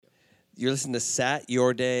You're listening to Sat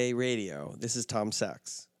Your Day Radio. This is Tom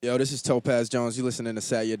Sachs. Yo, this is Topaz Jones. You listening to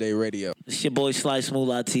Sat Your Day Radio. It's your boy Slice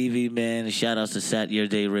Moolah TV, man. And shout outs to Sat Your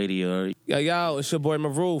Day Radio. Yo, it's your boy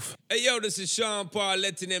Maroof. Hey, yo, this is Sean Paul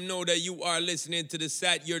letting them know that you are listening to the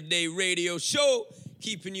Sat Your Day Radio Show,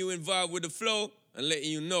 keeping you involved with the flow and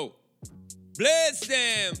letting you know. Bless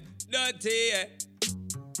them, dirty.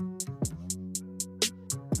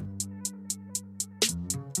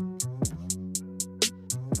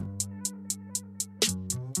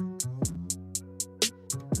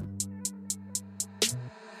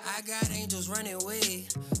 I got angels running away.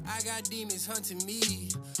 I got demons hunting me.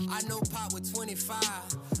 I know Pop with 25.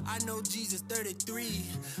 I know Jesus 33.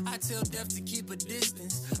 I tell death to keep a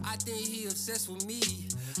distance. I think he obsessed with me.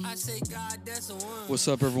 I say God, that's the one. What's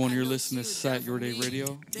up, everyone? You're listening to Sat Your Day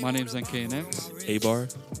Radio. My name's NKNX. A-Bar.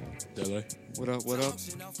 Dele. What up, what up?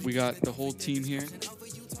 We got the whole team here.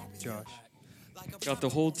 Josh. Got the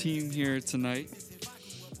whole team here tonight.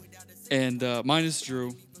 And mine is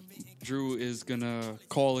Drew. Drew is going to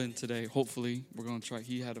call in today. Hopefully, we're going to try.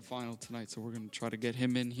 He had a final tonight, so we're going to try to get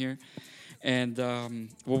him in here. And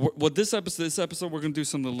this episode, we're going to do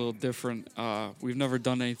something a little different. We've never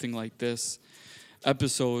done anything like this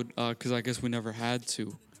episode because I guess we never had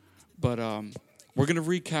to. But we're going to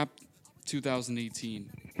recap 2018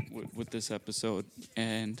 with this episode.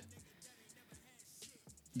 And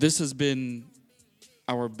this has been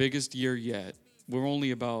our biggest year yet. We're only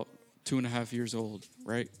about 2.5 years old,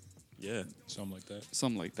 right? Yeah, something like that.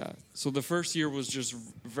 Something like that. So the first year was just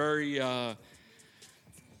very not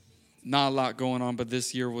a lot going on, but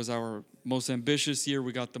this year was our most ambitious year.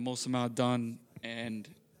 We got the most amount done, and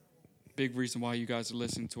big reason why you guys are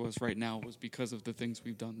listening to us right now was because of the things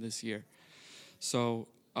we've done this year. So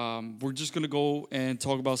we're just going to go and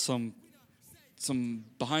talk about some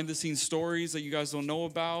behind-the-scenes stories that you guys don't know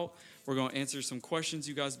about. We're going to answer some questions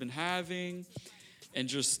you guys have been having, and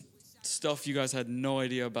just stuff you guys had no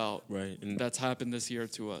idea about. Right. And that's happened this year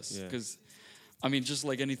to us. Because, I mean, just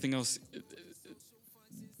like anything else,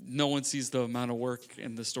 no one sees the amount of work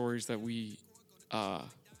and the stories that we, that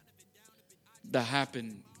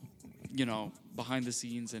happen, you know, behind the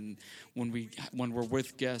scenes, and when we're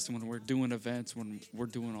with guests, and when we're doing events, when we're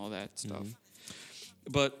doing all that stuff. Mm-hmm.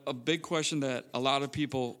 But a big question that a lot of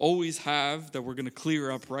people always have that we're going to clear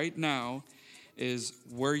up right now is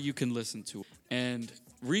where you can listen to. And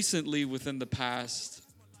recently, within the past,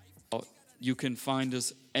 you can find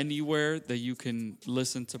us anywhere that you can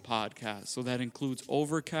listen to podcasts. So that includes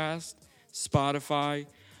Overcast, Spotify,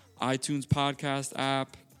 iTunes podcast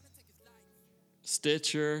app,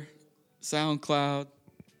 Stitcher, SoundCloud,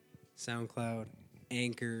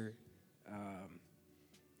 Anchor.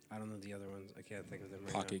 I don't know the other ones. I can't think of them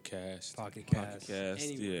right Pocket Cast. Pocket Cast.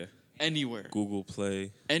 Yeah. anywhere. Google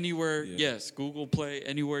Play. Anywhere, yes, Google Play.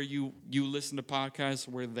 Anywhere you listen to podcasts,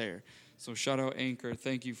 we're there. So shout out Anchor.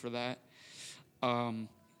 Thank you for that.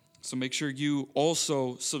 So make sure you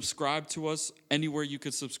also subscribe to us anywhere you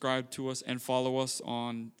could subscribe to us, and follow us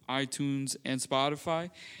on iTunes and Spotify.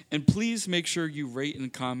 And please make sure you rate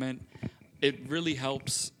and comment. It really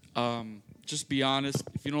helps. Just be honest.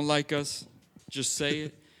 If you don't like us, just say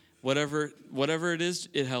it. Whatever it is,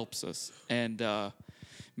 it helps us. And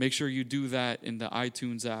make sure you do that in the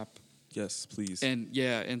iTunes app. Yes, please. And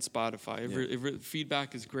and Spotify.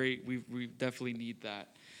 Feedback is great. We definitely need that.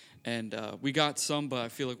 And we got some, but I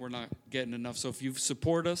feel like we're not getting enough. So if you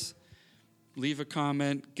support us, leave a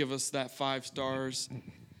comment, give us that 5 stars,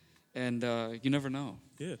 and you never know.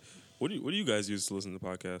 Yeah. What do you guys use to listen to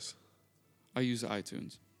podcasts? I use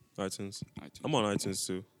iTunes. iTunes. I'm on iTunes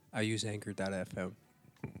too. I use Anchor.fm.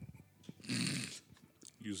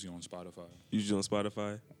 Usually on Spotify. Usually on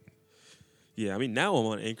Spotify. Yeah, I mean, now I'm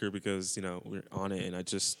on Anchor because, we're on it, and I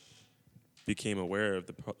just became aware of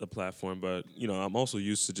the platform. But, I'm also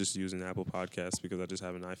used to just using Apple Podcasts because I just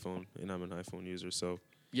have an iPhone, and I'm an iPhone user, so.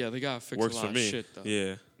 Yeah, they got to fix works a lot for me. of shit, though.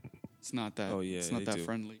 Yeah. It's not that, it's not that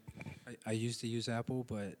friendly. I used to use Apple,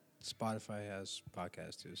 but Spotify has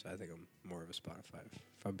podcasts too, so I think I'm more of a Spotify,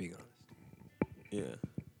 if I'm being honest. Yeah.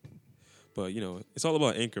 But, it's all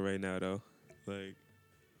about Anchor right now, though. Like,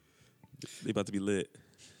 they about to be lit.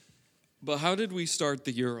 But how did we start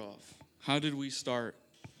the year off? How did we start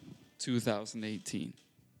 2018?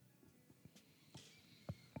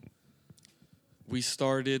 We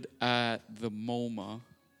started at the MoMA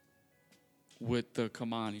with the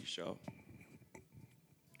Kamani show.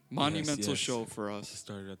 Monumental show for us.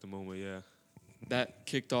 Started at the MoMA, yeah. That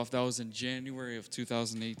kicked off. That was in January of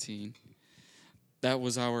 2018. That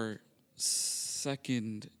was our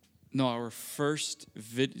first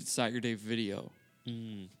Saturday video.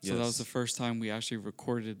 So that was the first time we actually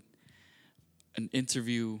recorded an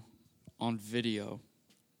interview on video,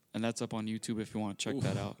 and that's up on YouTube if you want to check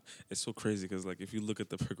that out. It's so crazy because like if you look at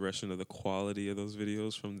the progression of the quality of those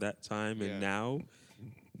videos from that time Yeah. and now,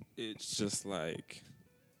 it's just like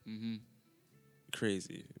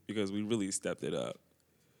crazy because we really stepped it up.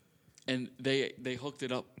 And they hooked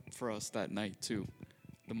it up for us that night too,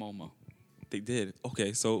 the MoMA. They did.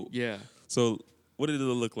 Okay, so Yeah. so what did it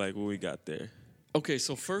look like when we got there? Okay,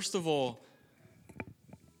 so first of all,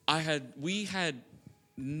 we had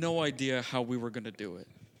no idea how we were gonna do it.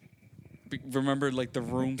 Remember, like the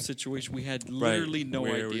room situation, we had literally no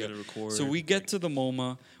Where we're idea. gonna record, So we get to the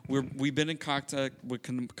MoMA. We've been in contact with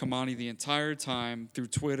Kamani the entire time through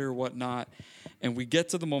Twitter, whatnot, and we get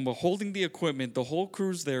to the MoMA holding the equipment. The whole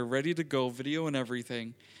crew's there, ready to go, video and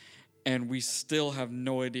everything, and we still have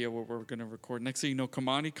no idea what we're gonna record. Next thing you know,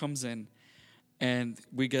 Kamani comes in, and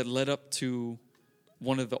we get led up to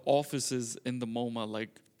one of the offices in the MoMA,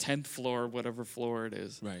 like 10th floor, whatever floor it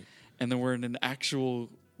is. Right. And then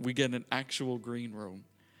we get an actual green room,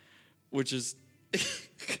 which is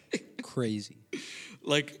Crazy.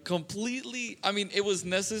 like completely, I mean, it was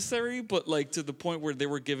necessary, but like to the point where they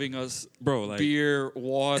were giving us beer,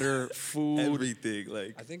 water, food. Everything,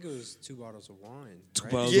 like I think it was 2 bottles of wine. Two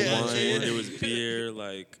right? bottles Yeah, of wine. yeah. There was beer,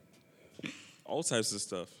 like all types of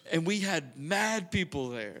stuff. And we had mad people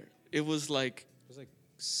there. It was like, It was like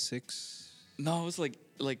 6 no, it was like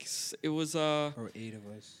it was or 8 of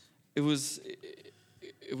us. it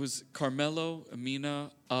was Carmelo,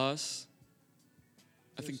 Amina, us.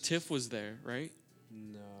 I think Tiff was there, right?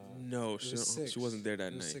 No. No, It was 6. she wasn't there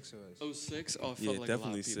that It was night. 6 of us. Oh, 6? Oh, I felt Yeah, like definitely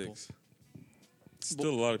a lot of people. 6. Still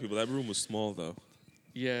a lot of people. That room was small though.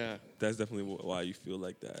 Yeah. That's definitely why you feel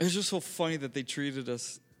like that. It's just so funny that they treated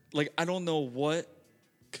us like, I don't know what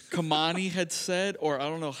Kamani had said, or I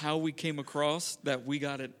don't know how we came across that we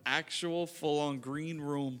got an actual full-on green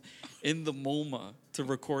room in the MoMA to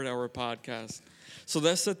record our podcast. So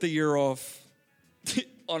that set the year off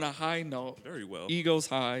on a high note. Very well. Egos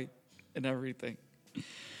high and everything.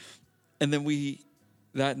 And then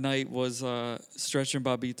that night was Stretch and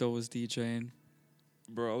Babito was DJing.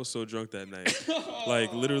 Bro, I was so drunk that night.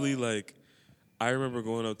 Like literally, like I remember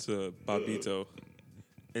going up to Babito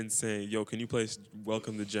and saying, "Yo, can you play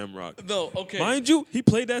Welcome to Jamrock?" No, okay. Mind you, he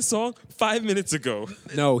played that song 5 minutes ago.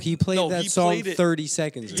 No, he played No, that he song played it- 30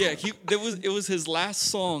 seconds ago. Yeah, it was his last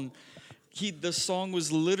song. The song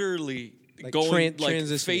was literally Like going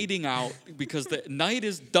transitioning. fading out because the night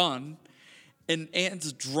is done, and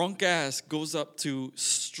Ant's drunk ass goes up to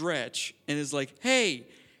Stretch and is like, "Hey,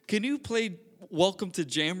 can you play Welcome to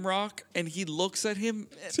Jamrock?" And he looks at him.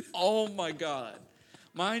 And, oh my god!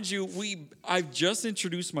 Mind you, I've just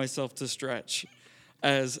introduced myself to Stretch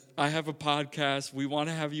as I have a podcast. We want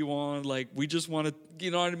to have you on. Like, we just want to,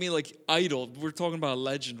 you know what I mean? Like, idol. We're talking about a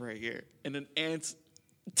legend right here. And then Ant's.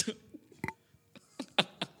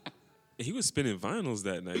 He was spinning vinyls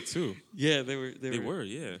that night too. Yeah, they were. They were,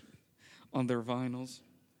 yeah. On their vinyls.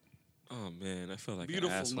 Oh man, I felt like an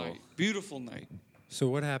Beautiful asshole. night. Beautiful night. So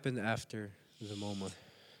what happened after the MoMA?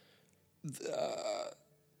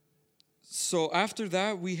 So after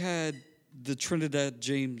that, we had the Trinidad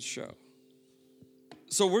James show.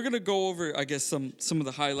 So we're gonna go over, I guess, some of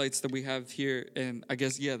the highlights that we have here, and I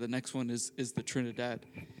guess the next one is the Trinidad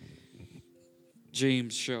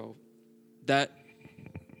James show. That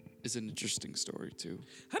is an interesting story too.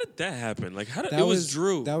 How did that happen? Like, how did That was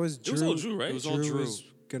Drew. That was It Drew. was all Drew, right? It was all Drew. was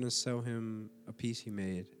gonna sell him a piece he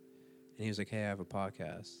made, and he was like, "Hey, I have a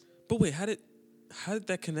podcast." But wait, how did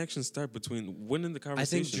that connection start between when did the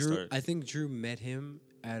conversation start? I think Drew met him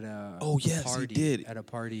at a Oh, yes, he party, did. at a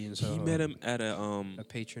party in Soho. He met him at a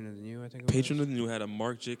patron of the new, I think. Patron of the New had a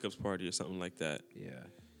Mark Jacobs party or something like that. Yeah.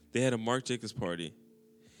 They had a Mark Jacobs party,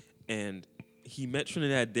 and he met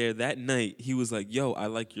Trinidad there that night. He was like, "Yo, I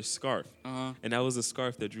like your scarf," and that was the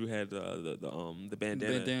scarf that Drew had, the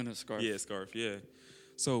bandana. Bandana scarf. Yeah, scarf. Yeah.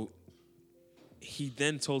 So he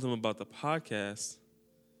then told him about the podcast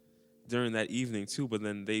during that evening too. But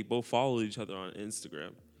then they both followed each other on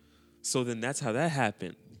Instagram. So then that's how that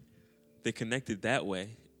happened. They connected that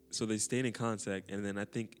way. So they stayed in contact, and then I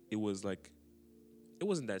think it was like, it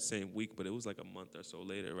wasn't that same week, but it was like a month or so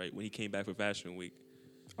later, right, when he came back for Fashion Week.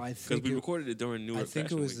 I Because think we recorded it during Newark I think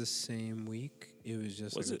Fashion it was Week. the same week. It was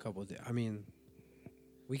just Was like it? a couple of days. I mean,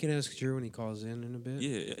 we can ask Drew when he calls in a bit.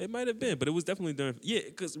 Yeah, it might have been, but it was definitely during. Yeah,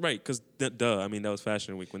 because duh. I mean, that was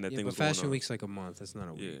Fashion Week when that Yeah, thing but was going Fashion on. Week's like a month. It's not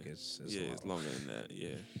a Yeah, week. It's it's longer than that.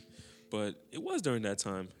 Yeah, but it was during that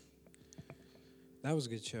time. That was a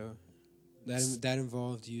good show. That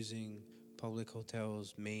involved using public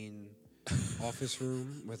hotels' main office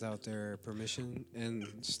room without their permission and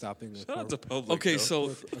stopping. Shout out to Public. Okay, though. so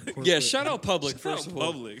corporate- yeah, shout out Public Shout out first of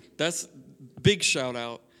all. Public. That's big shout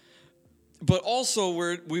out. But also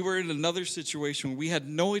we were in another situation where we had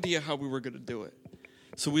no idea how we were going to do it.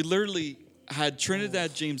 So we literally had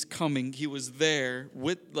Trinidad James coming. He was there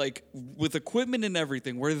with equipment and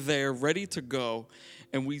everything. We're there ready to go,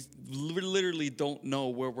 and we literally don't know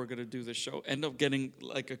where we're going to do the show. End up getting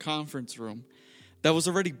like a conference room that was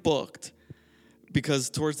already booked because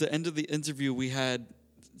towards the end of the interview we had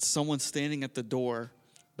someone standing at the door.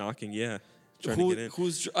 Knocking, yeah. Trying to get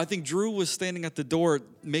in. I think Drew was standing at the door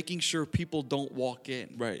making sure people don't walk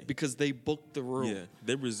in. Right. Because they booked the room. Yeah,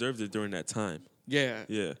 they reserved it during that time. Yeah.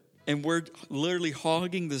 Yeah. And we're literally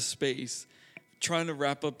hogging the space, trying to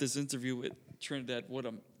wrap up this interview with Trinidad. What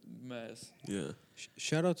a mess. Yeah.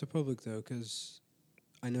 Shout out to Public though, because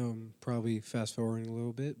I know I'm probably fast forwarding a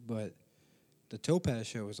little bit, but the Topaz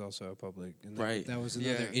show was also a Public, and Right. that was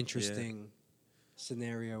another Yeah. interesting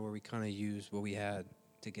scenario where we kind of used what we had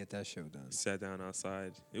to get that show done. Sat down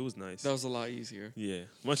outside. It was nice. That was a lot easier. Yeah,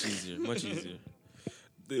 much easier, much easier.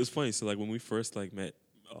 It was funny. So like when we first like met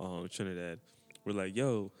Trinidad, we're like,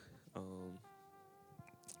 "Yo,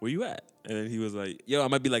 where you at?" And then he was like, "Yo, I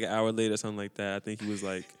might be like an hour late or something like that." I think he was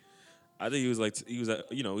he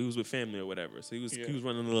was with family or whatever. So he was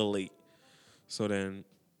running a little late. So then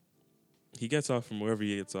he gets off from wherever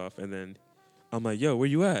he gets off, and then I'm like, "Yo, where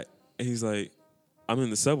you at?" And he's like, "I'm in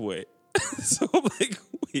the subway." So I'm like,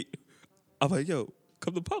 wait. I'm like, "Yo,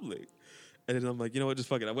 come to Public." And then I'm like, "You know what? Just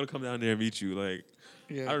fuck it. I'm gonna come down there and meet you. Like,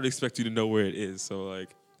 Yeah. I don't expect you to know where it is." So like,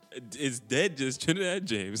 it's dead. Just Trinidad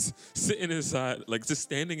James sitting inside, like just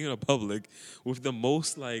standing in a Public with the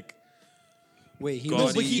most like. Wait, he gaudy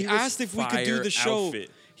was. But he asked if we could do fire the show. outfit.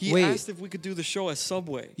 He Wait. asked if we could do the show at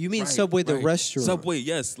Subway. You mean Right, Subway, the right. restaurant? Subway,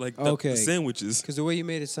 yes, like the Okay. sandwiches. Because the way you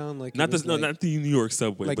made it sound like Not it was not the New York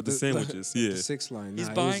Subway, like but the sandwiches. like Yeah. the 6 line. He's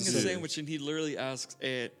Nah, it buying a was- sandwich and he literally asks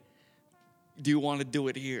Ed, "Do you want to do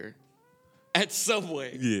it here at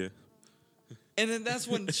Subway?" Yeah. And then that's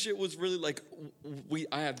when shit was really like,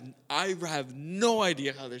 I have no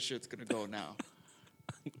idea how this shit's gonna go now.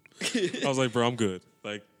 I was like, "Bro, I'm good.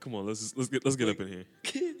 Like, come on, let's get up in here."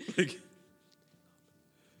 Like,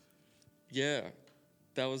 Yeah,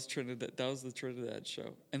 that was Trinidad. That was the Trinidad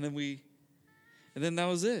show, and then that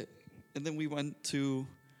was it. And then we went to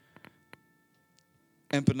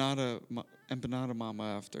Empanada Mama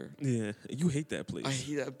after. yeah, you hate that place. I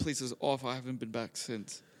hate that place. Is awful. I haven't been back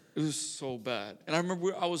since. It was so bad, and I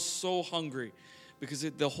remember I was so hungry because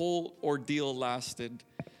the whole ordeal lasted.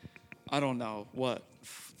 I don't know what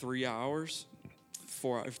 3 hours,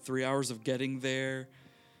 3 hours of getting there.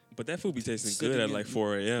 But that food be tasting Sitting good at in- like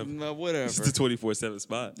 4 a.m. No, whatever. It's the 24/7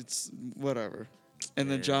 spot. It's whatever.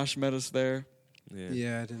 And then Yeah. Josh met us there. Yeah.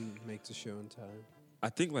 Yeah, I didn't make the show in time. I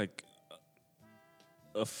think like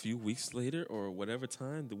a few weeks later or whatever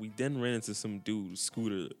time that we then ran into some dude,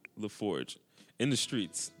 Scooter LaForge, in the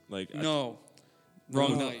streets. Like No,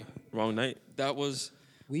 wrong No. night. wrong night. That was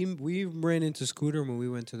We ran into Scooter when we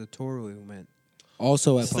went to the Toro event.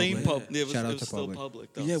 Also at same Public. pub. It was, Shout it out was to still Public.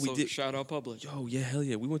 public though. Yeah, we So did. Shout out Public. Yo, yeah, hell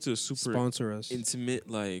yeah. We went to a super Sponsor us. intimate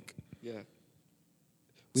like Yeah.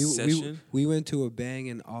 session. We went to a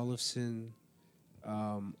Bang & Olufsen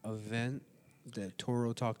event that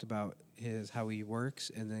Toro talked about how he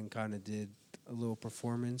works, and then kind of did a little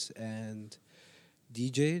performance and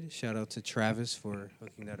DJ'd. Shout out to Travis for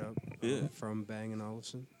hooking that up. Yeah. From Bang &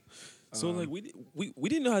 Olufsen. So like we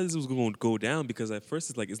didn't know how this was going to go down because at first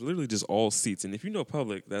it's literally just all seats, and if you know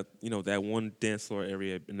Public, that that one dance floor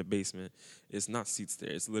area in the basement, it's not seats there.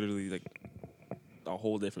 It's literally like a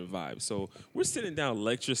whole different vibe. So we're sitting down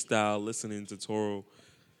lecture style, listening to Toro,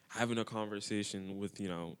 having a conversation with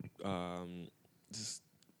this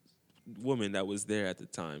woman that was there at the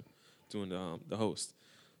time, doing the host.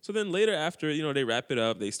 So then later after they wrap it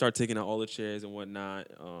up, they start taking out all the chairs and whatnot,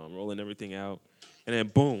 rolling everything out, and then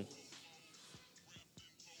boom.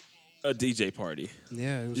 A DJ party.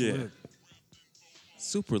 Yeah, it was Yeah. lit.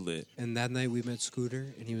 Super lit. And that night we met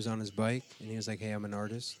Scooter, and he was on his bike, and he was like, "Hey, I'm an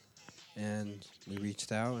artist." And we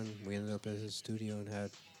reached out, and we ended up at his studio and had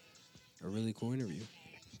a really cool interview.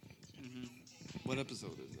 What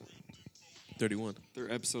episode is that? 31.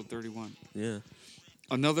 Episode 31. Yeah.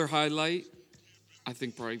 Another highlight, I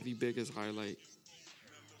think probably the biggest highlight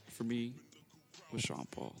for me was Sean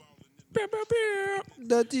Paul.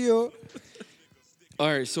 All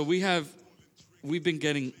right, so we've been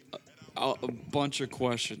getting a bunch of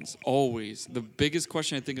questions always. The biggest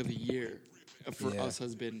question I think of the year for Yeah. us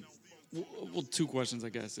has been well, two questions, I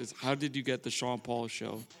guess. Is how did you get the Sean Paul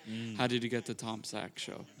show? How did you get the Tom Sack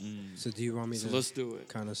show? So do you want me So to let's do it.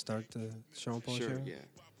 kind of start the Sean Paul Sure, show? yeah.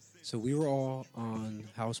 So we were all on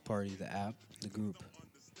House Party, the app, the group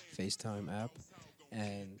FaceTime app,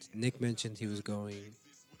 and Nick mentioned he was going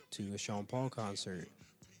to a Sean Paul concert,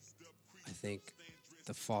 I think,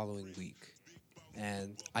 the following week.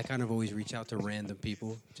 And I kind of always reach out to random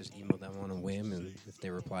people, just email them on a whim, and if they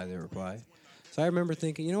reply, they reply. So I remember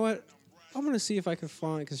thinking, you know what? I'm going to see if I can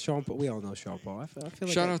find, because Sean Paul, we all know Sean Paul. I feel like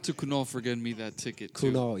Shout out to Kunal for getting me that ticket,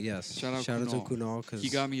 too. Kunal, yes. Shout out to Kunal, because he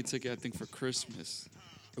got me a ticket, I think, for Christmas.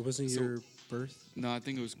 it wasn't So- your birth. No, I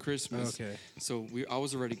think it was Christmas. Okay. So I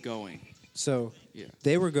was already going. So Yeah.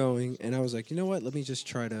 they were going, and I was like, you know what? Let me just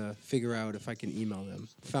try to figure out if I can email them.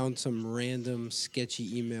 Found some random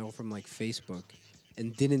sketchy email from like Facebook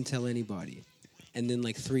and didn't tell anybody. And then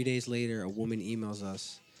like 3 days later, a woman emails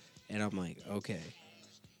us, and I'm like, okay,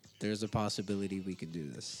 there's a possibility we could do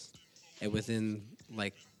this. And within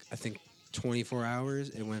like, I think 24 hours,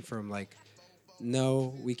 it went from like,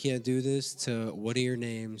 no, we can't do this, to what are your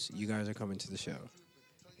names? You guys are coming to the show.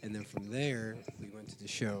 And then from there, we went to the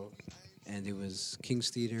show, and it was King's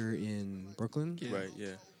Theater in Brooklyn. Yeah. Right,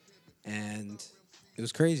 yeah. And it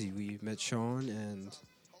was crazy. We met Sean, and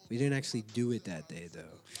we didn't actually do it that day, though.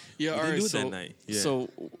 Yeah, We all didn't right. do it So, that night. Yeah. so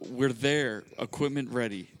we're there, equipment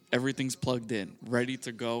ready, everything's plugged in, ready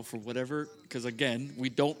to go for whatever. Because again, we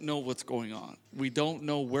don't know what's going on. We don't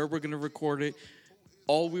know where we're gonna record it.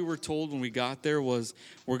 All we were told when we got there was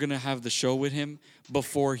we're gonna have the show with him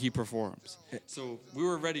before he performs. So we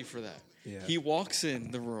were ready for that. Yeah. He walks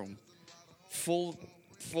in the room, full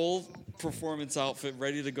performance outfit,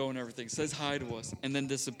 ready to go and everything, says hi to us, and then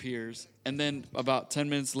disappears. And then about 10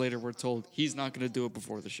 minutes later, we're told he's not going to do it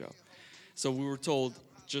before the show. So we were told,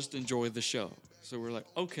 just enjoy the show. So we're like,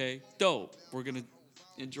 okay, dope. We're going to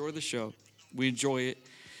enjoy the show. We enjoy it.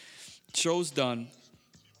 Show's done.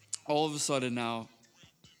 All of a sudden now,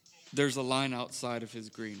 there's a line outside of his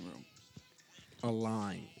green room. A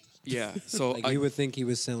line. Yeah. So Like, you would think he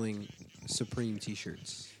was selling Supreme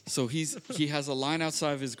T-shirts. So he has a line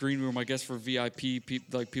outside of his green room, I guess, for VIP,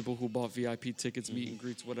 like people who bought VIP tickets, meet and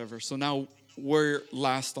greets, whatever. So now we're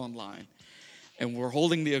last on line, and we're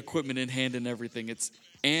holding the equipment in hand and everything. It's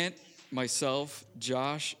Ant, myself,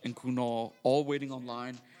 Josh, and Kunal all waiting on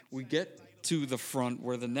line. We get to the front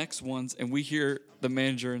where the next ones, and we hear the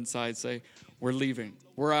manager inside say, "We're leaving.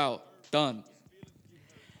 We're out. Done."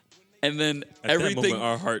 And then At everything, that moment,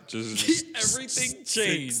 our heart just everything sinks.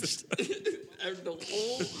 changed. And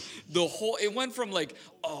the whole, it went from like,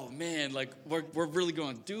 oh man, like we're really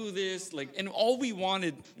going to do this, like, and all we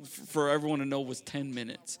wanted for everyone to know was 10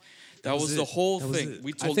 minutes. That was the whole thing.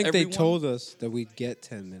 We told I think everyone, they told us that we'd get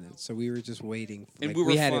 10 minutes, so we were just waiting. And Like, we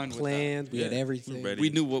were had fine it with planned. We had Yeah, everything. we're ready. we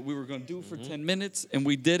knew what we were going to do for 10 minutes, and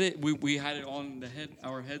we did it. We had it on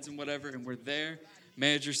our heads and whatever, and we're there.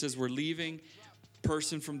 Manager says we're leaving.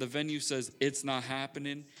 Person from the venue says it's not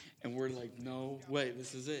happening, and we're like, no way,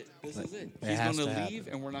 this is it. This is it. It He's has going to to leave,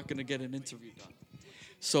 happen. and we're not going to get an interview done.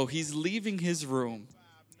 So he's leaving his room,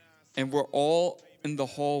 and we're all in the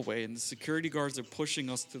hallway, and the security guards are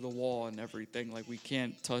pushing us to the wall and everything, like we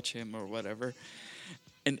can't touch him or whatever.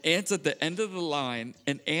 And Ant's at the end of the line,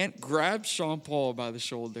 and Ant grabs Sean Paul by the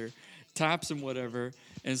shoulder, taps him, whatever,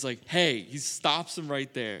 and it's like, hey, he stops him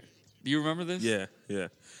right there. Do you remember this? Yeah, yeah.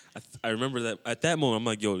 I remember that. At that moment, I'm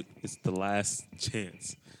like, yo, it's the last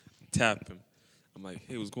chance. Tap him. I'm like,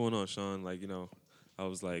 hey, what's going on, Sean? Like, I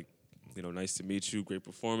was like, nice to meet you. Great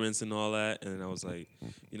performance and all that. And I was like,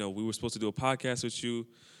 we were supposed to do a podcast with you.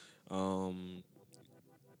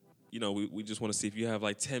 We just want to see if you have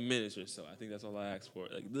like 10 minutes or so. I think that's all I asked for.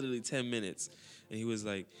 Like literally 10 minutes. And he was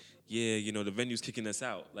like, yeah, the venue's kicking us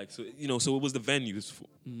out. Like, so it was the venues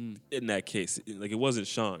in that case. Like, it wasn't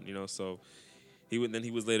Sean, so he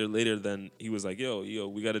was later, then he was like, yo,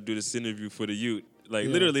 we got to do this interview for the youth. Like,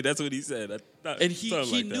 literally, that's what he said. And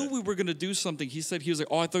he knew we were going to do something. He said, he was like,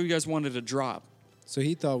 oh, I thought you guys wanted a drop. So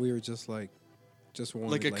he thought we were just wanted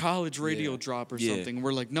Like a college radio yeah. drop or Yeah. something.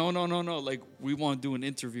 We're like, no. Like, we want to do an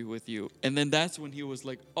interview with you. And then that's when he was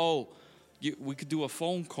like, oh, we could do a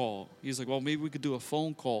phone call. He was like, well, maybe we could do a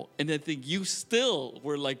phone call. And I think you still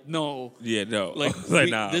were like, no. Yeah, no. Like,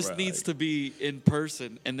 nah, this bro. needs Like, to be in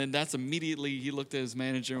person. And then that's immediately he looked at his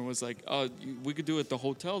manager and was like, oh, we could do it at the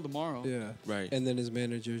hotel tomorrow. Yeah. Right. And then his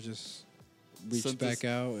manager just reached Sent back us-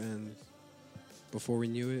 out, and before we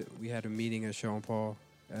knew it, we had a meeting at Sean Paul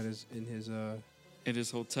in his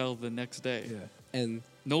hotel the next day. yeah. And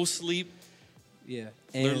No sleep. yeah.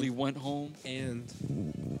 Literally went home. And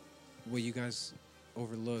what you guys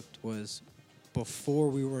overlooked was before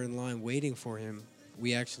we were in line waiting for him,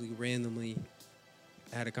 we actually randomly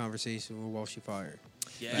had a conversation with Walshy Fire,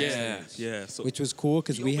 Yeah. So which was cool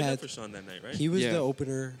because he we opened up had. for Sean that night, right? He was Yeah. the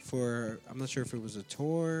opener for. I'm not sure if it was a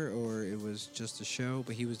tour or it was just a show,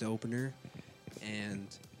 but he was the opener, and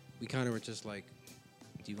we kind of were just like,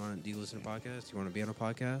 do you listen to podcasts? Do you want to be on a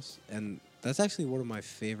podcast? And that's actually one of my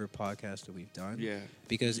favorite podcasts that we've done. Yeah.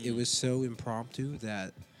 Because it was so impromptu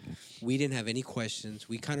that we didn't have any questions.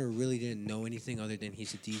 We kind of really didn't know anything other than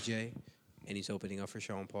he's a DJ and he's opening up for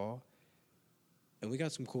Sean Paul. And we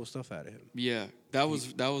got some cool stuff out of him. Yeah, that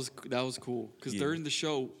was cool. Because Yeah. during the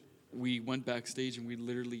show, we went backstage and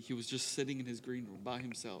he was just sitting in his green room by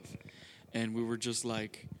himself, and we were just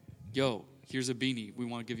like, "Yo, here's a beanie. We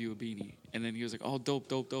want to give you a beanie." And then he was like, "Oh,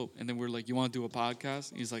 dope." And then we're like, "You want to do a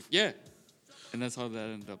podcast?" And he's like, "Yeah." And that's how that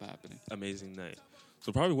ended up happening. Amazing night.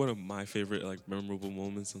 So probably one of my favorite like memorable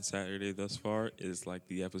moments on Saturday thus far is like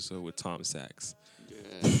the episode with Tom Sachs.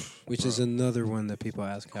 Yeah. Which is another one that people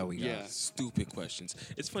ask how we got. Yeah. Stupid questions.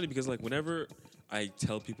 It's funny because like whenever I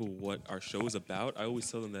tell people what our show is about, I always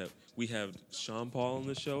tell them that we have Sean Paul on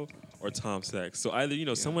the show or Tom Sachs. So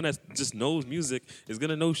either, someone that just knows music is going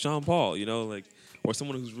to know Sean Paul, like, or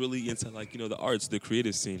someone who's really into like, the arts, the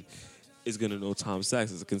creative scene is going to know Tom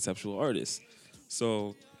Sachs as a conceptual artist.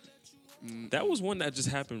 So that was one that just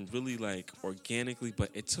happened really like organically, but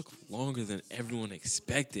it took longer than everyone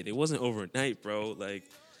expected. It wasn't overnight, bro. Like,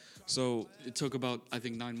 so It took about, I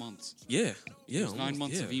think, 9 months. yeah, was 9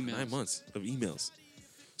 months of emails. 9 months of emails.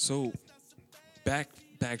 So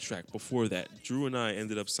backtrack before that, Drew and I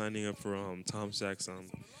ended up signing up for Tom Sachs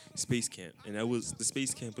Space Camp, and the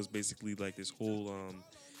Space Camp was basically like this whole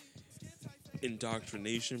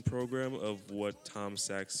indoctrination program of what Tom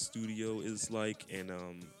Sachs' studio is like, and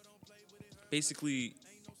basically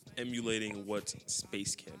emulating what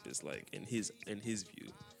Space Camp is like in his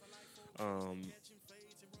view.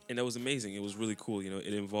 And that was amazing. It was really cool.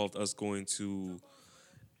 It involved us going to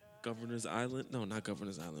Governor's Island. No, not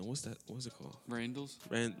Governor's Island. What's that? What's it called? Randall's?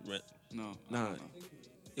 No. I Nah. don't know.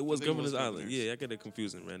 It was I think it Governor's was Island. Governor's. Yeah, I get it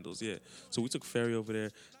confused in Randall's. Yeah. So we took ferry over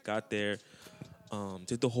there, got there,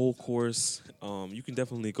 did the whole course. You can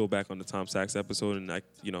definitely go back on the Tom Sachs episode, and I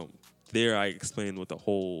explained what the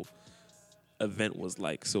whole event was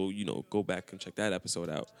like. So go back and check that episode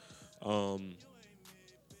out.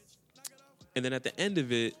 And then at the end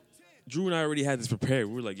of it, Drew and I already had this prepared.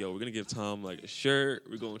 We were like, yo, we're going to give Tom like a shirt.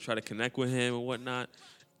 We're going to try to connect with him and whatnot.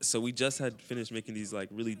 So we just had finished making these like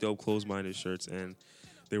really dope closed-minded shirts, and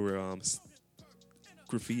they were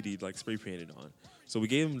graffitied, like spray painted on. So we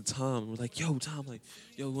gave them to Tom. We're like, yo, Tom, we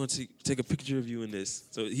want to take a picture of you in this.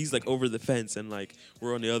 So he's like over the fence, and like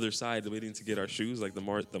we're on the other side waiting to get our shoes, like the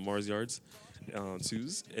Mars Yards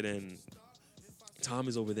shoes. And then Tom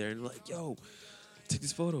is over there, and we're like, yo, take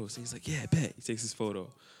these photos. And he's like, yeah, bet. He takes his photo.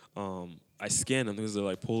 I scanned them because they're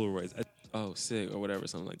like Polaroids. Sick, or whatever,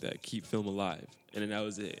 something like that. Keep film alive. And then that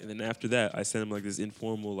was it. And then after that, I sent him like this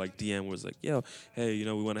informal like DM where it's like, yo, hey,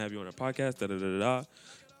 we want to have you on our podcast, da-da-da-da-da.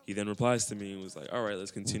 He then replies to me and was like, all right,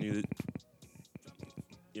 let's continue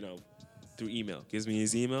it, through email. Gives me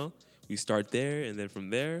his email. We start there, and then from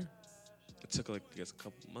there, it took like, I guess, a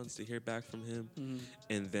couple months to hear back from him. Mm-hmm.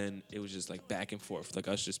 And then it was just like back and forth, like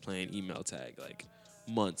us just playing email tag, like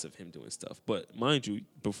months of him doing stuff. But mind you,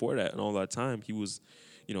 before that and all that time, he was,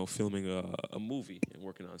 filming a movie and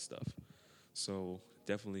working on stuff. So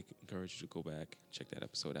definitely encourage you to go back, check that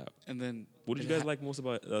episode out. And then... What did you guys like most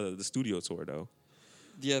about the studio tour, though?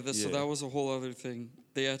 Yeah, so Yeah. that was a whole other thing.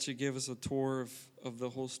 They actually gave us a tour of the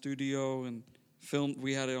whole studio and film.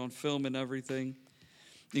 We had it on film and everything.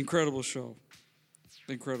 Incredible show.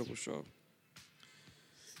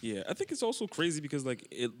 Yeah, I think it's also crazy because like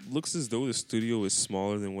it looks as though the studio is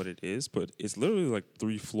smaller than what it is, but it's literally like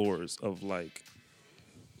 3 floors of like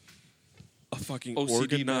a fucking OCD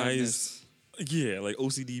organized, madness. yeah, like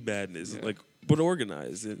OCD madness, Yeah. like but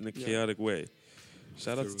organized in a Yeah. chaotic way.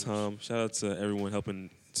 Shout out to Tom. Shout out to everyone helping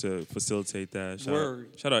to facilitate that. Word.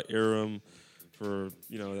 Shout out Aram for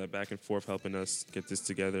that back and forth helping us get this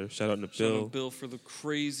together. Shout out to Shout Bill. out Bill for the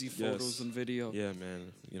crazy photos and video. Yeah,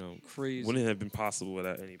 man. Crazy. Wouldn't have been possible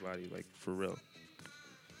without anybody, like for real.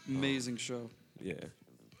 Amazing show. Yeah.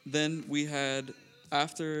 Then we had,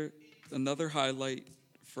 after, another highlight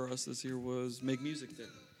for us this year was Make Music Day,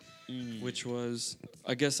 which was,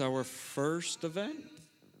 I guess, our first event.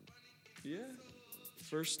 Yeah.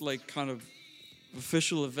 First, like, kind of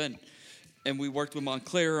official event. And we worked with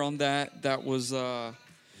Montclair on that. That was,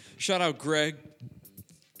 shout out Greg.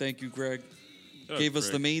 Thank you, Greg. Gave us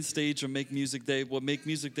the main stage of Make Music Day. What Make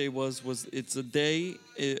Music Day was it's a day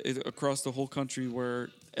across the whole country where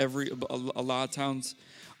a lot of towns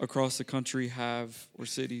across the country or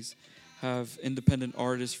cities have independent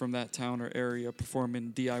artists from that town or area perform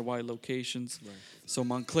in DIY locations. Right. So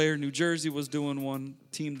Montclair, New Jersey was doing one,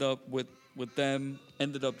 teamed up with them,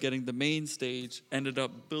 ended up getting the main stage, ended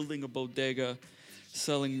up building a bodega,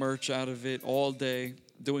 selling merch out of it all day,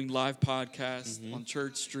 doing live podcasts on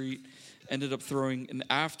Church Street, ended up throwing an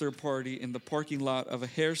after party in the parking lot of a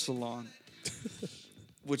hair salon,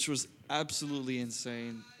 which was absolutely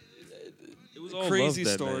insane. It was all crazy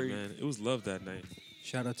love that story. night, man. It was love that night.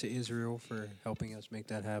 Shout out to Israel for helping us make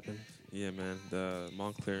that happen. Yeah, man. The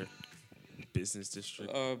Montclair Business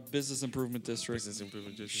District. Business Improvement District. Business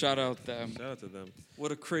Improvement District. Shout out them. Shout out to them.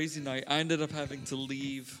 What a crazy night. I ended up having to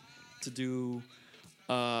leave to do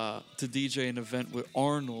to DJ an event with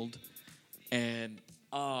Arnold, and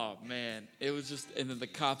oh man, it was just, and then the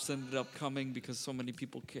cops ended up coming because so many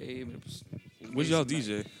people came. It was What did y'all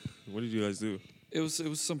amazing night. DJ? What did you guys do? It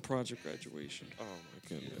was some project graduation. Oh my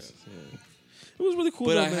goodness. Yeah. It was really cool,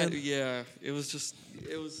 But though, I man. had, it was.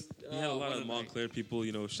 You had a lot of Montclair people,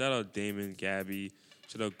 you know. Shout out Damon, Gabby.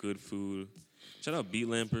 Shout out Good Food. Shout out Beat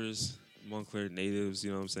Lampers, Montclair natives.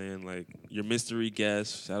 You know what I'm saying? Like your mystery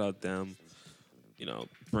guests. Shout out them. You know,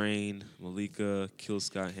 Brain, Malika, Kill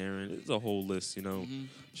Scott Heron. It's a whole list. You know.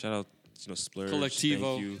 Shout out, Splurge.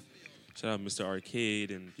 Collectivo. Thank you. Shout out Mr. Arcade,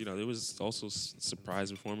 and there was also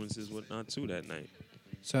surprise performances, whatnot too that night.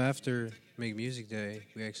 So after Make Music Day,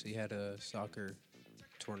 we actually had a soccer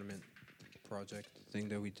tournament project thing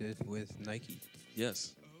that we did with Nike.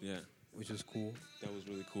 Yes. Yeah. Which was cool. That was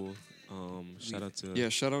really cool. Shout out to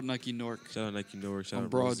shout out Nike Nork. Shout out Nike Nork. Shout on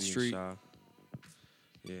out Broad Rosie and Street. Shaw.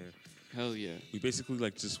 Yeah. Hell yeah. We basically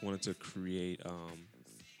just wanted to create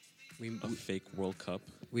a fake World Cup.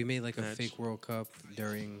 We made like a match. fake World Cup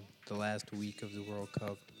during the last week of the World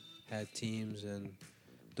Cup. Had teams, and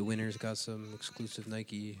the winners got some exclusive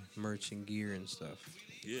Nike merch and gear and stuff.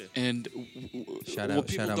 Yeah. And what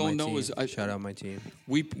people don't know is shout out my team.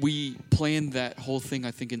 We planned that whole thing,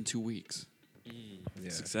 I think, in 2 weeks. Yeah.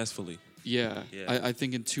 Successfully. Yeah. Yeah. I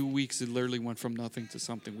think in 2 weeks it literally went from nothing to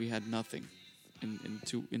something. We had nothing. In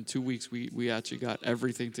 2 weeks we actually got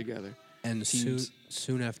everything together. And Teams.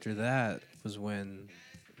 soon after that was when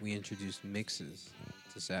we introduced mixes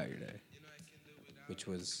to Saturday, which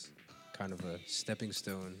was kind of a stepping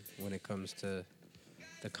stone when it comes to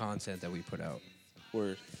the content that we put out.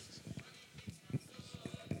 Word.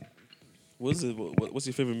 What's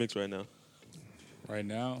your favorite mix right now? Right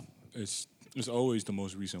now, it's always the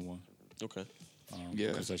most recent one. Okay.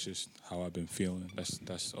 Because that's just how I've been feeling.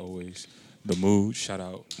 That's always the mood. Shout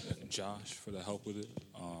out Josh for the help with it.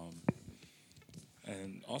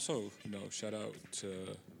 And also, shout out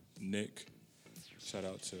to Nick. Shout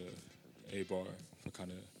out to A-Bar for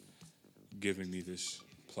kind of giving me this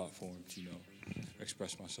platform to,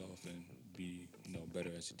 express myself and be,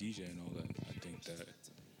 better as a DJ and all that. I think that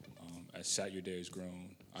as Sat Your Day has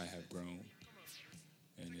grown, I have grown.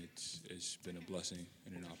 And it's been a blessing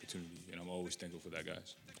and an opportunity. And I'm always thankful for that,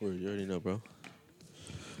 guys. Word, you already know, bro.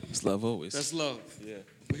 It's love always. That's love. Yeah.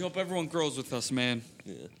 We hope everyone grows with us, man.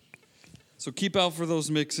 Yeah. So keep out for those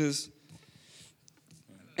mixes.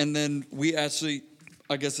 And then we actually,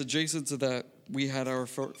 I guess adjacent to that, we had our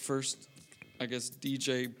first,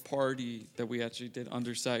 DJ party that we actually did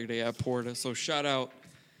under Saturday at Porta. So shout out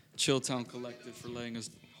Chilltown Collective for letting us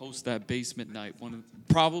host that basement night.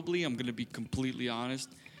 Probably, I'm going to be completely honest,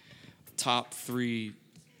 top 3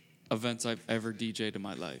 events I've ever DJ'd in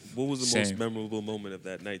my life. What was the most memorable moment of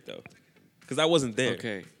that night, though? Because I wasn't there.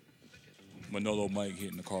 Okay. Manolo Mike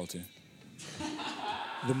hitting the Carlton.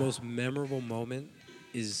 The most memorable moment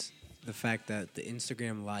is the fact that the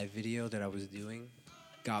Instagram live video that I was doing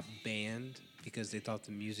got banned because they thought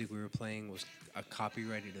the music we were playing was a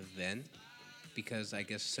copyrighted event, because I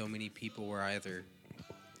guess so many people were either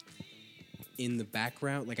in the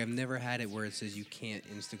background. Like, I've never had it where it says you can't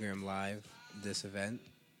Instagram live this event.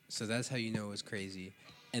 So that's how you know it was crazy.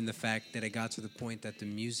 And the fact that it got to the point that the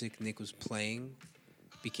music Nick was playing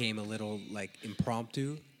became a little,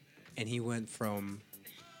 impromptu. And he went from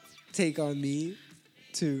Take On Me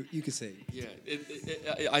to, you could say. Yeah,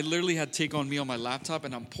 I literally had Take On Me on my laptop,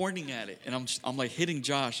 and I'm pointing at it. And I'm hitting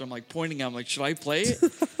Josh. I'm, pointing at him. I'm like, should I play it?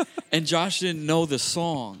 And Josh didn't know the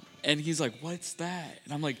song. And he's like, what's that?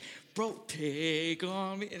 And I'm like, bro, Take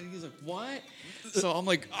On Me. And he's like, what? So I'm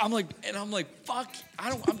like, fuck,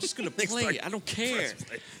 I'm just gonna play it. I don't care.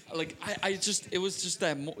 It was just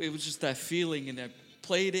that feeling, and I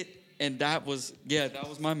played it, and that was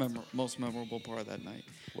my most memorable part of that night.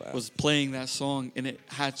 Wow. Was playing that song, and the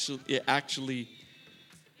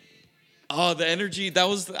energy, that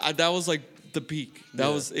was the peak.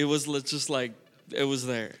 It was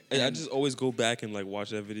there. And I just always go back and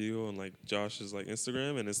watch that video on Josh's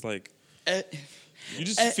Instagram, and it's You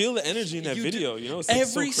just feel the energy in that video. You know, it's like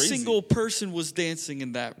every so crazy. single person was dancing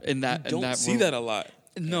in that You don't see room. that a lot.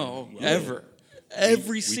 No, ever.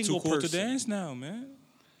 Every We single too cool person. to dance now, man.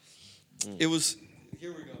 It was.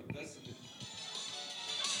 Here we go. That's the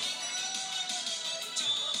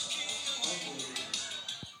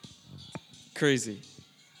crazy.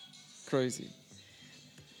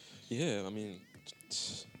 Yeah, I mean,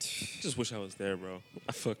 just wish I was there, bro.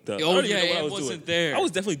 I fucked up. Oh, I don't even yeah, know what I I was wasn't doing. there. I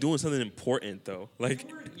was definitely doing something important though.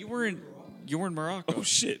 Like, You were in Morocco. oh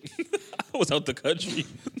shit, I was out the country.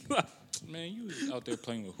 Man, you was out there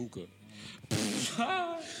playing with hookah.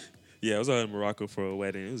 Yeah, I was out in Morocco for a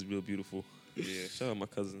wedding. It was real beautiful. Yeah, shout out my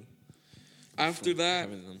cousin. After that,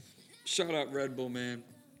 Having them. shout out Red Bull, man.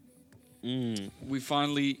 Mm. We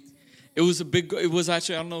finally. It was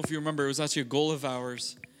actually, I don't know if you remember, it was actually a goal of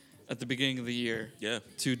ours at the beginning of the year. Yeah.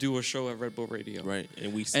 To do a show at Red Bull Radio. Right,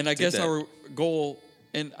 and we. And I did guess that. our goal,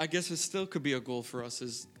 and I guess it still could be a goal for us,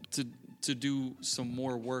 is to do some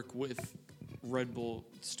more work with Red Bull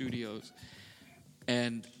Studios.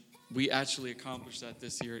 And we actually accomplished that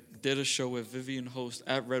this year. Did a show with Vivian Host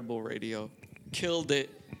at Red Bull Radio. Killed it.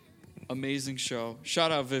 Amazing show.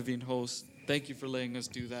 Shout out Vivian Host. Thank you for letting us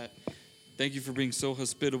do that. Thank you for being so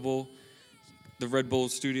hospitable. The Red Bull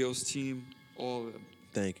Studios team, all of them.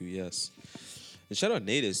 Thank you. Yes. And shout out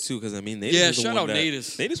Natus too, because I mean, Natus Yeah, was the shout one out that,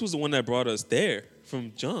 Natus. Natus was the one that brought us there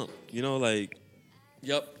from jump. You know, like.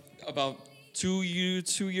 Yep. About 2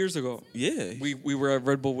 years ago. Yeah. We were at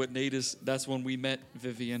Red Bull with Natus. That's when we met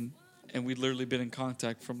Vivian, and we'd literally been in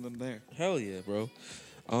contact from them there. Hell yeah, bro.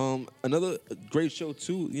 Another great show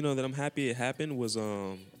too, you know, that I'm happy it happened was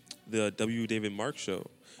the W. David Mark show,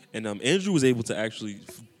 and Andrew was able to actually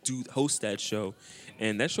host that show,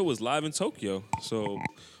 and that show was live in Tokyo. So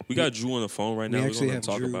we got Drew on the phone right now. We We're actually gonna have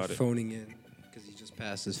talk Drew about it. phoning in because he just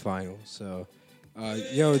passed his final. So,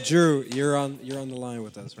 yo, Drew, you're on the line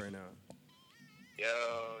with us right now. Yo.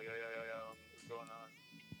 What's going on?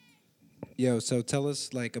 Yo, so tell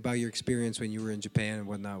us like about your experience when you were in Japan and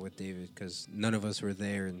whatnot with David, because none of us were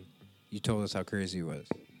there, and you told us how crazy it was.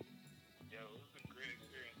 Yo, it was a great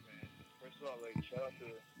experience, man. First of all, like, shout out to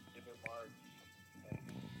David Mark and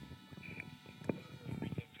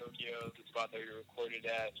in Tokyo, the spot that we recorded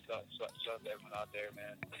at. Shout out to everyone out there,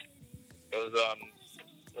 man. It was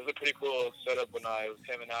a pretty cool setup when it was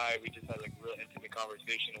him and I. We just had like a real intimate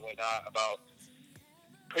conversation and whatnot about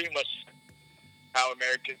pretty much how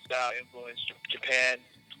American style influenced Japan,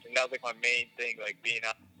 and that was like my main thing, like being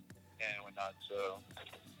out and whatnot. So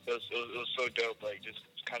it was so dope, like just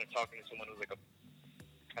kind of talking to someone who's like an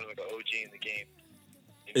OG in the game.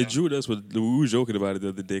 And Drew, we were joking about it the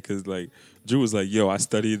other day, because like Drew was like, "Yo, I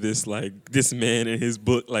studied this this man in his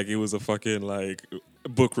book like it was a fucking like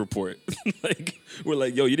book report." Like we're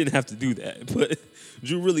like, "Yo, you didn't have to do that," but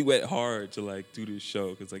Drew really went hard to like do this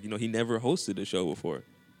show because like he never hosted a show before.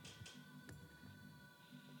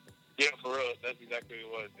 Yeah, for real, that's exactly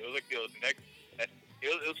what it was. It was like the next. It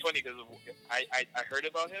was funny because I heard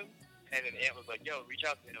about him, and then Ant was like, "Yo, reach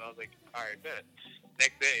out to him." I was like, "All right, bet."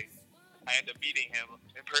 Next day, I ended up meeting him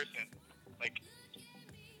in person, like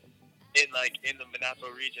in the Minato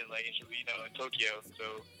region, like in Tokyo.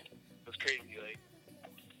 So it was crazy, like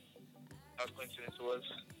how coincidence it was,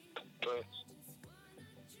 but.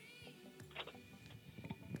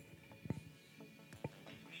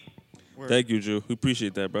 Thank you, Drew. We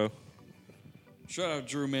appreciate that, bro. Shout out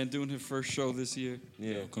Drew, man, doing his first show this year.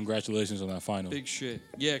 Yeah. Yo, congratulations on that final. Big shit.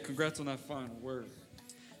 Yeah, congrats on that final. Word.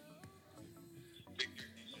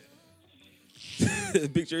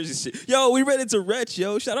 Big Jersey shit. Yo, we ran into Wretch,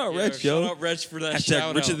 yo. Shout out Wretch, yo. Shout out Wretch for that Hashtag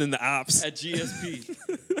shout richer out than the ops. at GSP.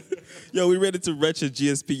 Yo, we ran into Wretch at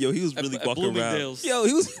GSP. Yo, he was really At walking around. Bloomingdale's. Yo,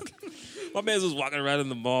 he was. My man was walking around in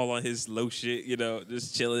the mall on his low shit,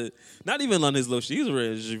 just chilling. Not even on his low shit. He was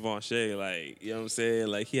wearing Givenchy, like, you know what I'm saying?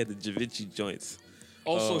 Like, he had the Givenchy joints.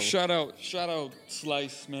 Also, shout out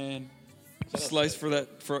Slice, man. Slice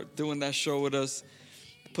for doing that show with us,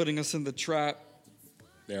 putting us in the trap.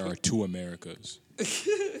 There are two Americas.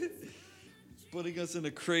 Putting us in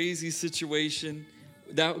a crazy situation.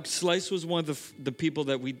 That Slice was one of the people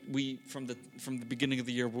that we from the beginning of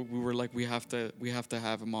the year we were like we have to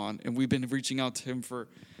have him on, and we've been reaching out to him for.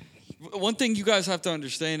 One thing you guys have to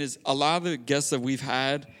understand is a lot of the guests that we've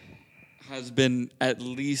had has been at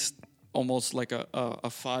least almost like a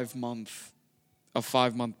 5-month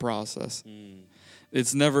process.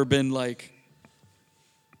 It's never been like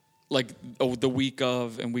the week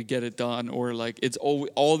of and we get it done, or like it's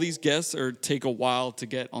all these guests take a while to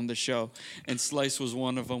get on the show, and Slice was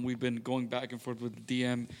one of them. We've been going back and forth with the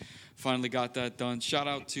DM, finally got that done. Shout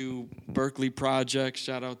out to Berkeley Project,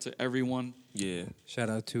 shout out to everyone. Yeah. Shout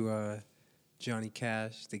out to Johnny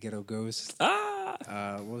Cash, the Ghetto Ghost.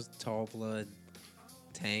 What was Tall Blood,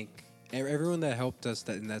 Tank. Everyone that helped us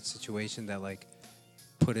in that situation that like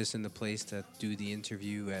put us in the place to do the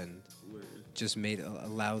interview and just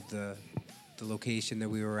allowed the location that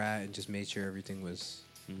we were at and just made sure everything was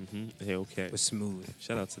was smooth.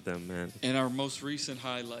 Shout out to them, man. And our most recent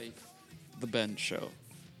highlight, the Ben Show,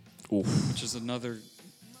 Oof. which is another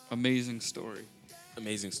amazing story.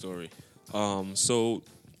 Amazing story. So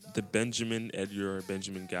the Benjamin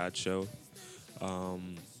God Show.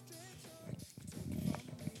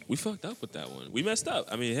 We fucked up with that one. We messed up.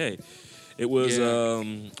 I mean, hey, it was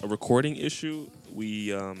a recording issue. We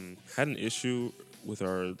had an issue with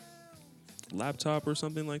our laptop or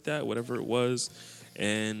something like that, whatever it was,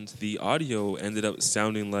 and the audio ended up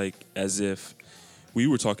sounding like as if we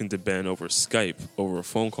were talking to Ben over Skype, over a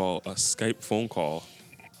Skype phone call.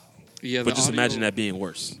 Yeah, but just imagine that being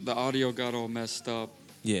worse. The audio got all messed up.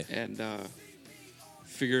 Yeah. And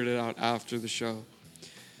figured it out after the show.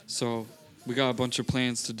 So we got a bunch of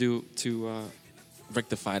plans to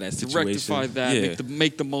rectify that situation. To rectify that,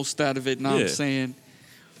 make the most out of it. Now I'm saying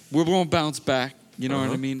we're going to bounce back. You know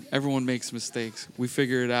what I mean? Everyone makes mistakes. We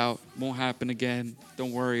figure it out. Won't happen again.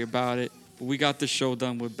 Don't worry about it. But we got this show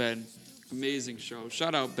done with Ben. Amazing show.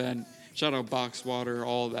 Shout out Ben. Shout out Boxwater,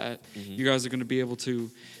 all that. You guys are going to be able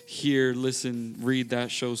to hear, listen, read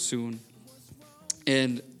that show soon.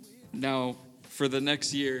 And now for the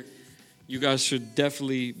next year, you guys should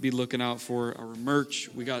definitely be looking out for our merch.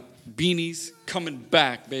 We got beanies coming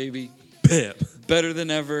back, baby. Better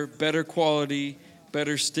than ever, better quality,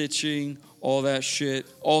 better stitching, all that shit.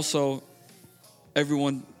 Also,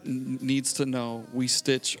 everyone needs to know we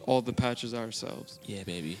stitch all the patches ourselves. Yeah,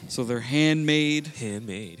 baby. So they're handmade.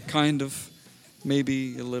 Handmade. Kind of.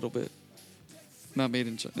 Maybe a little bit. Not made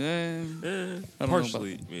in China. I don't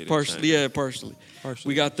partially know made in partially, China. yeah, partially.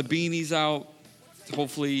 We got the beanies out.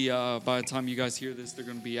 Hopefully, by the time you guys hear this, they're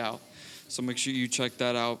going to be out. So make sure you check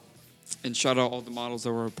that out. And shout out all the models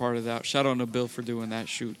that were a part of that. Shout out Nabil for doing that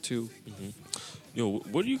shoot, too. Yo,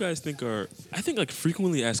 what do you guys think are, I think, like,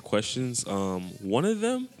 frequently asked questions. One of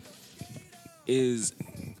them is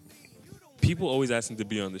people always asking to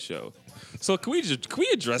be on the show. So can we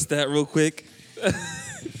address that real quick?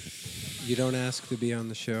 You don't ask to be on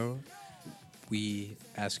the show. We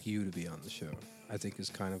ask you to be on the show. I think is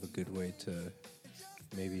kind of a good way to,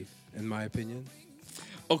 maybe, in my opinion.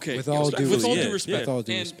 Okay. With all due respect. Yeah. With all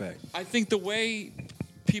due And respect. I think the way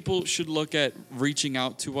people should look at reaching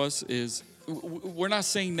out to us is, we're not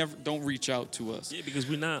saying never don't reach out to us. Yeah, because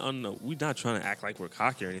we're not trying to act like we're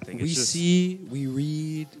cocky or anything. We see, we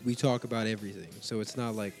read, we talk about everything. So it's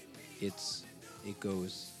not like it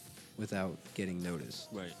goes without getting noticed.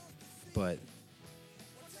 Right. But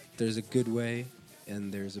there's a good way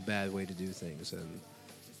and there's a bad way to do things, and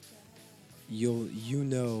you'll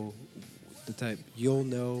know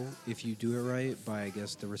if you do it right by, I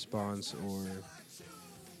guess, the response or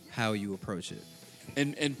how you approach it.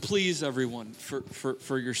 And please, everyone,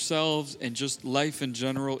 for yourselves and just life in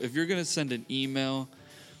general, if you're gonna send an email,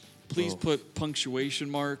 please put punctuation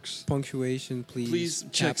marks. Punctuation, please. Please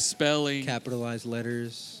check spelling. Capitalized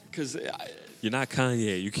letters. Because you're not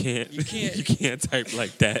Kanye. You can't. You can't type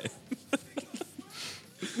like that.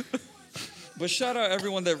 But shout out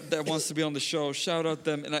everyone that wants to be on the show. Shout out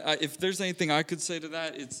them. And if there's anything I could say to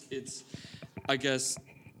that, it's I guess,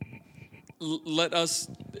 let us,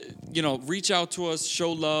 reach out to us,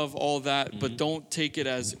 show love, all that, but don't take it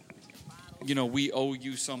as, we owe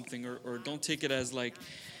you something, or don't take it as like,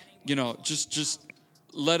 just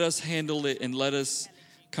let us handle it and let us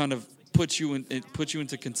kind of put you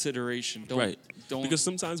into consideration. Don't. Because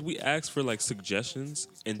sometimes we ask for like suggestions,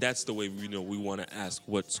 and that's the way we want to ask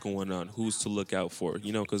what's going on, who's to look out for,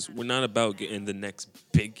 because we're not about getting the next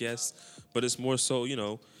big guest, but it's more so,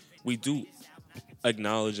 we do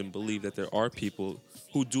acknowledge and believe that there are people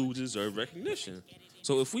who do deserve recognition.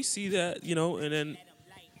 So if we see that, and then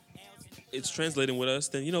it's translating with us,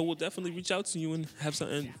 then we'll definitely reach out to you and have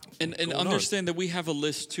something. And understand that we have a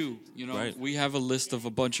list too. Right. We have a list of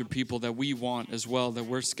a bunch of people that we want as well that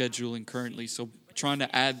we're scheduling currently. So trying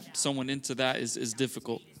to add someone into that is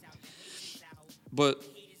difficult. But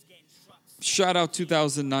shout out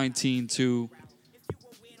 2019 to.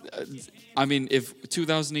 If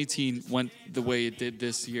 2018 went the way it did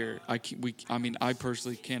this year, I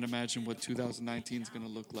personally can't imagine what 2019 is going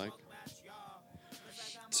to look like.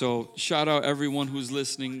 So shout out everyone who's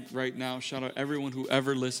listening right now. Shout out everyone who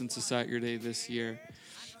ever listened to Sat Your Day this year.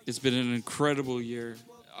 It's been an incredible year.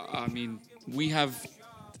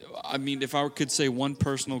 If I could say one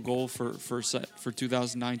personal goal for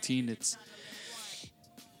 2019, it's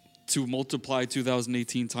to multiply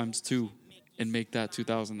 2018 times 2. and make that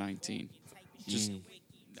 2019. Just,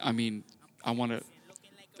 I mean,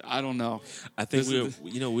 I don't know. I think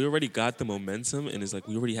we already got the momentum, and it's like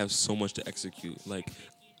we already have so much to execute. Like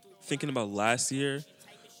thinking about last year,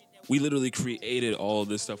 we literally created all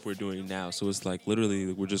this stuff we're doing now. So it's like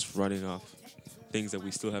literally we're just running off things that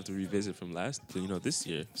we still have to revisit from this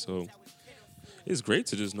year. So it's great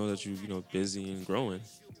to just know that you're busy and growing.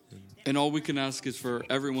 And all we can ask is for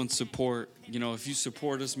everyone's support. If you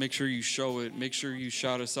support us, make sure you show it. Make sure you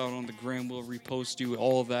shout us out on the gram. We'll repost you,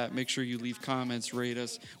 all of that. Make sure you leave comments, rate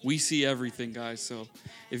us. We see everything, guys. So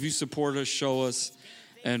if you support us, show us.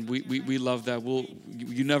 And we love that.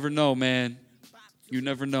 You never know, man. You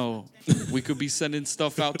never know. We could be sending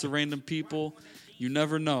stuff out to random people. You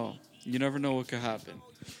never know. You never know what could happen.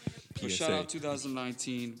 So shout out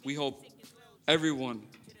 2019. We hope everyone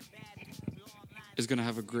is going to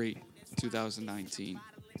have a great 2019.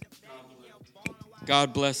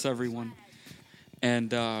 God bless everyone.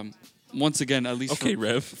 And once again, at least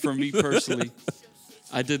for me personally,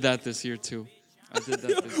 I did that this year too.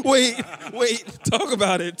 Wait. Talk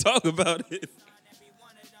about it.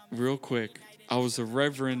 Real quick. I was a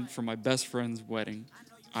reverend for my best friend's wedding.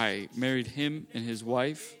 I married him and his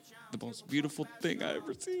wife. The most beautiful thing I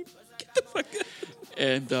ever seen. Get the fuck out.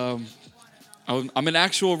 And I'm an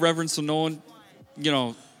actual reverend, so no one,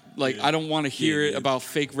 I don't want to hear it about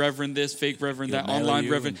fake reverend this, fake reverend that, online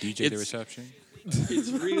reverend. DJ the reception. It's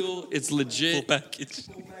real. It's legit. Full package.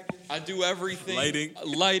 I do everything.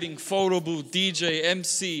 Lighting, photo booth, DJ,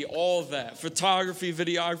 MC, all that. Photography,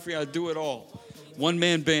 videography, I do it all.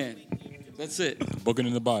 One-man band. That's it. Booking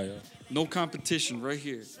in the bio. No competition right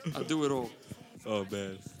here. I do it all. Oh,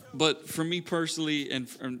 man. But for me personally,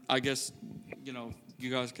 and I guess, you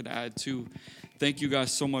guys could add too, thank you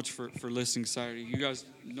guys so much for listening Saturday. You guys,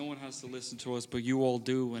 no one has to listen to us, but you all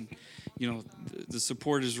do. And, the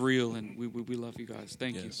support is real, and we love you guys.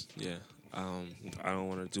 Thank you. Yeah. I don't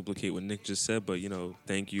want to duplicate what Nick just said, but,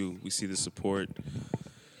 thank you. We see the support.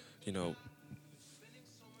 This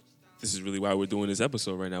is really why we're doing this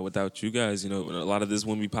episode right now. Without you guys, a lot of this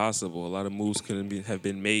wouldn't be possible. A lot of moves couldn't have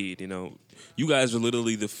been made. You guys are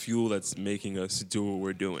literally the fuel that's making us do what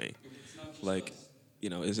we're doing. Like,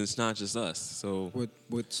 it's not just us. So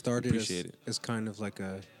what started appreciate as kind of like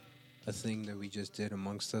a thing that we just did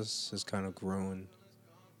amongst us has kind of grown,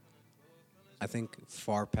 I think,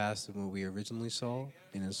 far past what we originally saw,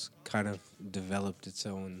 and has kind of developed its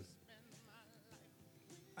own,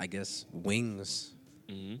 I guess, wings.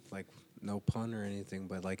 Mm-hmm. Like, no pun or anything,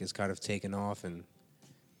 but like it's kind of taken off, and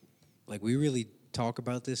like we really talk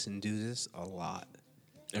about this and do this a lot.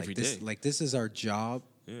 Every day. Like this is our job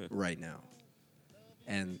right now.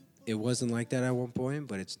 And it wasn't like that at one point,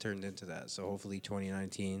 but it's turned into that. So hopefully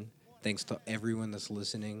 2019, thanks to everyone that's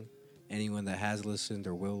listening, anyone that has listened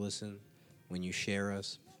or will listen, when you share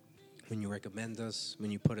us, when you recommend us,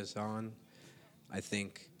 when you put us on, I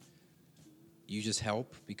think you just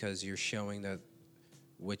help because you're showing that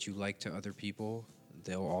what you like to other people,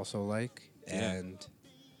 they'll also like. Yeah. And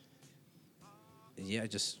I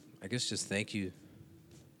guess just thank you.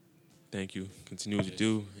 Thank you. Continue what you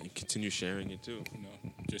do and continue sharing it too.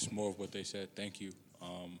 Just more of what they said. Thank you.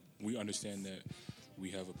 We understand that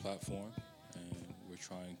we have a platform and we're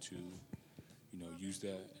trying to, use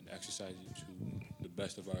that and exercise it to the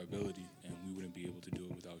best of our ability, and we wouldn't be able to do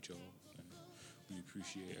it without y'all. And we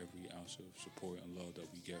appreciate every ounce of support and love that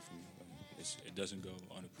we get from you. It doesn't go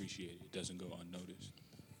unappreciated. It doesn't go unnoticed.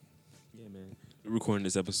 Yeah, man. We're recording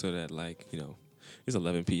this episode at it's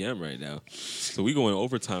 11 p.m. right now. So we going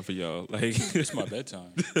overtime for y'all. Like it's my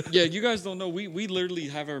bedtime. Yeah, you guys don't know. We literally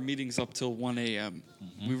have our meetings up till 1 a.m.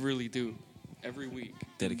 Mm-hmm. We really do. Every week.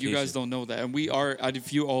 Dedication. You guys don't know that. And we are,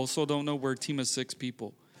 if you also don't know, we're a team of 6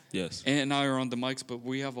 people. Yes. Ant and I are on the mics, but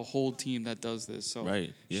we have a whole team that does this. So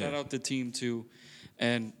shout out the team too.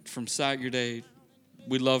 And from Saturday,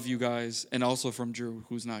 we love you guys. And also from Drew,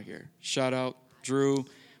 who's not here. Shout out Drew.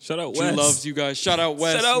 Shout out Drew Wes. loves you guys. Shout out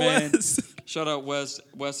Wes, Shout out man. Wes. Shout out Wes.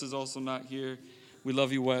 Wes is also not here. We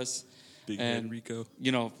love you, Wes. Big Head Rico.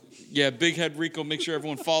 Big Head Rico. Make sure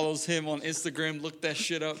everyone follows him on Instagram. Look that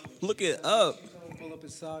shit up. Look it up. Pull up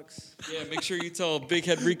his socks. Yeah, make sure you tell Big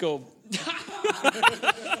Head Rico.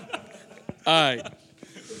 All right.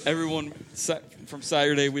 Everyone from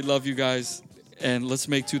Saturday, we love you guys. And let's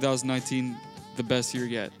make 2019 the best year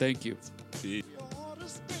yet. Thank you. See.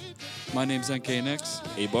 My name's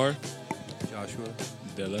NKNX. A-Bar. Joshua.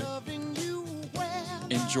 Dele.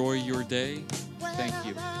 Enjoy your day. Thank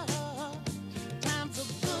you.